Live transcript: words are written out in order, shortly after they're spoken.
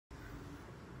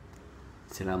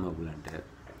ඉස්ලාම ඔයගලන්ට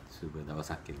සුබ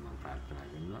දවසක් කියලා මම ප්‍රාර්ථනා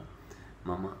කරනවා.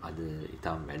 මම අද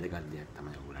ඊටම වැදගත් දෙයක්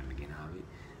තමයි ඔයගලන්ට ගෙනාවේ.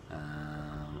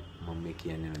 මම මේ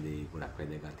කියන්නේ දේ ගොඩක්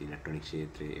වැදගත් ඉලෙක්ට්‍රොනික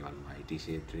ක්ෂේත්‍රයේ, ඒ වගේම IT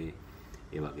ක්ෂේත්‍රයේ,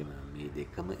 ඒ වගේම මේ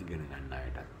දෙකම ඉගෙන ගන්න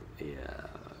අයටත් ඒ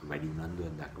වැඩි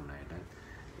උනන්දුවක් දක්වන අයටත්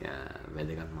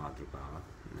වැදගත් මාතෘකාවක්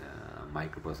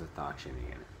මයික්‍රෝප්‍රොසෙසර් තාක්ෂණය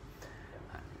ගැන.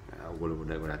 ඔයගොල්ලෝ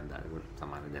ගොඩක්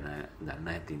සමහර දෙනා දන්න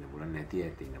ඇති ඉන්න පුළුවන්, නැති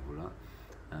ඇති ඉන්න පුළුවන්.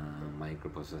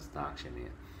 මයික්‍රෝප්‍රොසෙසර් තාක්ෂණය.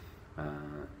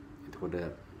 එතකොට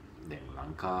දැන්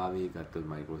ලංකාවේ ගත්තොත්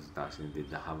මයික්‍රෝප්‍රොසෙසර් තාක්ෂණය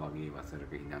 2010 වගේ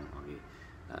වසරක ඉඳන් වගේ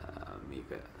මේක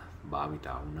භාවිත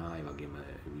වුණා. ඒ වගේම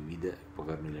විවිධ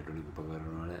උපකරණ, ඉලෙක්ට්‍රොනික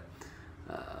උපකරණ වල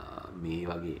මේ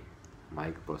වගේ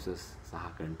මයික්‍රෝප්‍රොසෙසර් සහ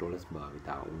කන්ට්‍රෝලර්ස් භාවිත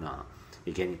වුණා.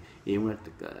 ඒ කියන්නේ ඒ වුණත්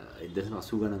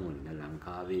 1980 ගණන් වල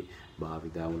ලංකාවේ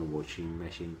භාවිත වුණු වොෂින්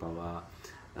මැෂින් පවා,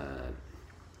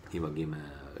 ඒ වගේම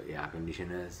එයාර්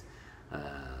කන්ඩිෂනර්ස්,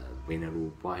 වෙන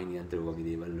රූපවාහිනී යන්ත්‍ර වගේ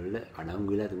දේවල් වල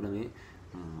අඩංගු වෙලා තිබුණා මේ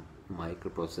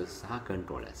මයික්‍රෝප්‍රොසෙසර් සහ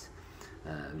කන්ට්‍රෝලර්ස්,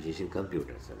 විශේෂයෙන්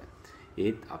කම්පියුටර්ස් වල.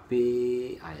 ඒත්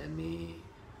අපේ අය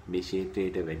මේ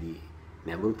ක්ෂේත්‍රයට වැඩි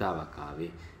නැඹුරුතාවක්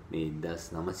ආවේ මේ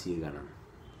 1900 ගණන්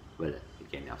වල. ඒ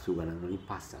කියන්නේ 80 ගණන් වලින්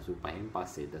පස්සේ, 85න්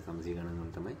පස්සේ 1900 ගණන්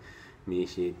වල තමයි මේ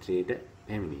ක්ෂේත්‍රයට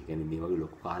පැමිණි. ඒ කියන්නේ මේ වගේ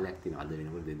ලොකු කාලයක් තියෙනවා. අද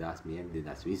වෙනකොට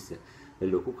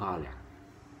 2020 ලොකු කාලයක්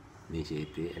මේ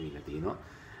ක්ෂේත්‍රයේ ඇවිල්ලා තියෙනවා.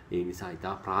 ඒ නිසා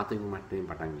ඉතා ප්‍රාථමික මට්ටමින්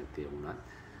පටන් ගත්තේ වුණත්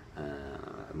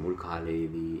මුල්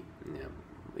කාලේදී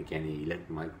ඒ කියන්නේ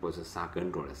මයික්‍රෝප්‍රොසෙසර් සහ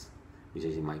කන්ට්‍රෝලර්ස්,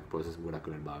 විශේෂයෙන් මයික්‍රෝප්‍රොසෙසර් ගොඩක්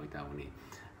වෙලාවට භාවිත වුණේ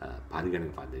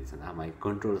පරිගණක පද්ධතිය සඳහා.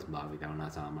 මයික්‍රෝකන්ට්‍රෝලර්ස් භාවිත වුණා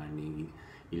සාමාන්‍යයෙන්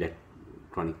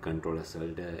ඉලෙක්ට්‍රොනික කන්ට්‍රෝලර්ස්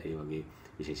වලට, ඒ වගේ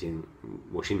විශේෂයෙන්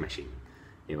වොෂින් මැෂින්,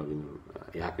 ඒ වගේම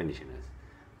එයාර් කන්ඩිෂනර්ස්,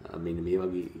 මෙන්න මේ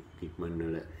වගේ ඉක්මන්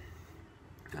වල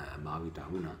භාවිත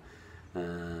වුණා.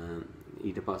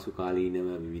 ඊට පසු කාලීනව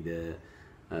විවිධ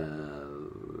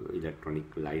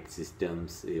ඉලෙක්ට්‍රොනික ලයිට්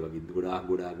සිස්ටම්ස්, ඒ වගේ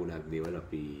ගොඩාක් දේවල්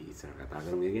අපි ඉස්සර කතා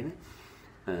කරමු ගැන.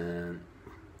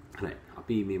 හරි,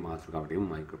 අපි මේ මාතෘකාවට යමු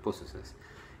මයික්‍රෝප්‍රොසෙසර්ස්.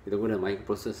 එතකොට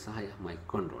මයික්‍රෝප්‍රොසෙසර් සහ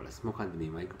මයික්‍රෝකන්ට්‍රෝලර්ස්. මොකක්ද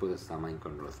මේ මයික්‍රෝප්‍රොසෙසර් සහ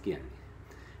මයික්‍රෝකන්ට්‍රෝලර්ස් කියන්නේ?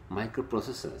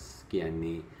 මයික්‍රෝප්‍රොසෙසර්ස්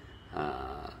කියන්නේ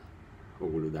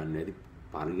ඔයගොල්ලෝ දන්නේ නැති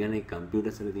පරිගණක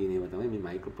කම්පියුටර්ස් වල තියෙන ඒවා තමයි මේ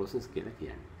මයික්‍රෝප්‍රොසෙසර්ස් කියලා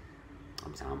කියන්නේ.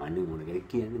 අපි සාමාන්‍යයෙන් මොන කෙනෙක්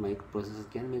කියන්නේ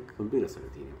මයික්‍රෝප්‍රොසෙසර්ස් කියන්නේ මේ කම්පියුටර්ස් වල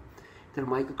තියෙනවා. ඒතර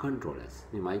මයික්‍රෝකන්ට්‍රෝලර්ස්,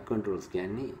 මේ මයික්‍රෝකන්ට්‍රෝලර්ස්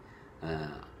කියන්නේ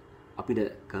අපිට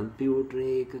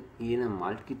කම්පියුටරයක කියන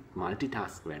মালටි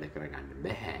ටාස්ක් වැඩ කරගන්න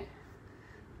බෑ.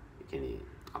 ඒ කියන්නේ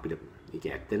අපිට ඒක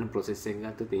ඇත්තටම ප්‍රොසෙස් එක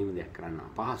ගත්තොත් එහෙම දෙයක් කරන්න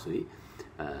අපහසුයි.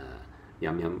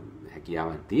 යම්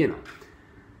හැකියාවක් තියෙනවා.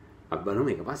 අපි බලමු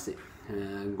මේක පස්සේ.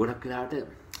 ගොඩක් වෙලාවට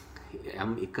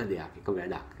යම් එක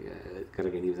වැඩක්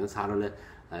කරගෙන ඉන්න සරල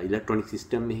ඉලෙක්ට්‍රොනික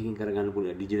සිස්ටම් එකකින් කරගන්න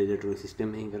පුළුවන්, ඩිජිටල් ඉලෙක්ට්‍රොනික සිස්ටම්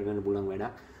එකකින් කරගන්න පුළුවන්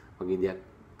වැඩක් වගේ දෙයක්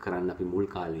කරන්න අපි මුල්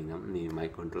කාලේ ඉඳන් මේ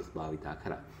මයික්‍රෝකන්ට්‍රෝලර්ස් භාවිතා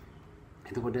කරා.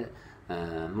 එතකොට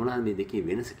මොනවාද මේ දෙකේ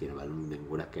වෙනස කියලා බලමු. දැන්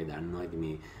ගොඩක් අය දන්නවා ඉතින්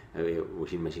මේ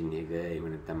වොෂින් මැෂින් එක, එහෙම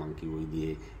නැත්නම් මං කිව්ව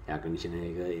විදිහේ එයාර් කන්ඩිෂනර්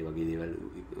එක, ඒ වගේ දේවල්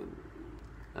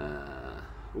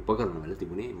උපකරණ වල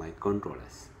තිබුණේ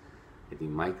මයික්‍රෝකන්ට්‍රෝලර්ස්.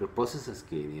 ඉතින් මයික්‍රෝප්‍රොසෙසර්ස්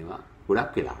කියන ඒවා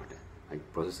ගොඩක් වෙලාවට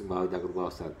මයික්‍රෝප්‍රොසෙසර් භාවිත කරපු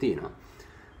අවස්ථාවක් තියෙනවා.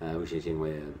 විශේෂයෙන්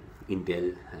ඔය Intel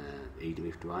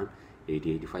 8051,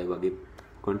 8085 වගේ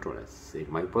controllers, ඒ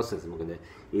microprocessors. මොකද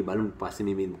ඒ බලමු පස්සේ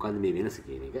මේ මොකද්ද මේ වෙනස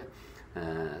කියන එක.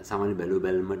 සාමාන්‍ය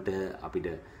බැලුමට අපිට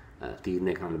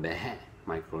තීරණය කරන්න බෑ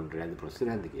මයික්‍රෝකන්ට්‍රෝලර්ද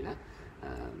ප්‍රොසෙසර්ද කියලා.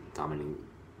 සාමාන්‍යයෙන්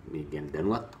මේ ගැන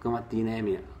දැනුවත්කමක් තියෙන අය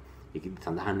මේ ඒක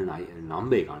සඳහන් වෙන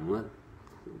නම්බර් එක අනුව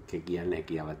කියන්නේ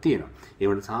හැකියාවක් තියෙනවා. ඒ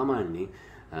වුණත් සාමාන්‍යයෙන්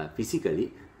ෆිසිකලි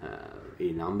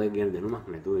ඒ නම්බර් ගැන දැනුමක්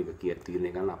නැතුව ඒක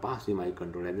තීරණය කරන්න අපහසුයි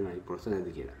මයික්‍රෝකන්ට්‍රෝලර්ද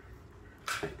මයික්‍රෝප්‍රොසෙසර්ද කියලා.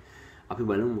 අපි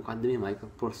බලමු මොකද්ද මේ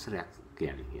මයික්‍රෝප්‍රොසෙසර්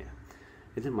කියන්නේ කියලා.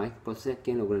 එතන මයික්‍රෝප්‍රොසෙසර්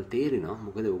කියන්නේ ඔයගොල්ලෝ තේරෙනවා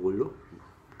මොකද ඔයගොල්ලෝ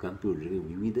කම්පියුටරේ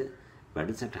විවිධ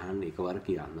වැඩසටහන් එකවර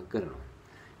ක්‍රියාත්මක කරනවා.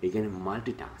 ඒ කියන්නේ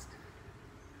মালටි ටාස්ක්.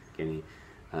 කියන්නේ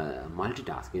মালටි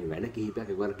ටාස්ක් කියන වැඩ කිහිපයක්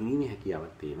එකවර කිරීමේ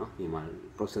හැකියාවක් තියෙනවා මේ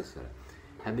ප්‍රොසෙසර්.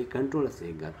 හැබැයි කන්ට්‍රෝලර්ස්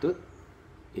එක ගත්තොත්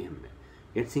එහෙම බෑ.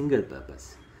 ඒක සිංගල් පර්පස්.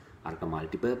 අරක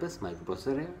মালටි පර්පස්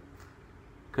මයික්‍රෝප්‍රොසෙසර් එක,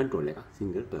 කන්ට්‍රෝල් එක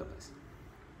සිංගල් පර්පස්.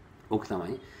 ඔක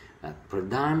තමයි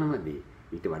ප්‍රධානම දේ.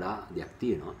 ඊට වඩා දෙයක්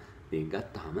තියෙනවා. මේක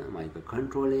ගත්තාම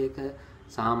මයික්‍රෝකන්ට්‍රෝලර් එක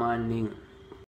සාමාන්‍යයෙන්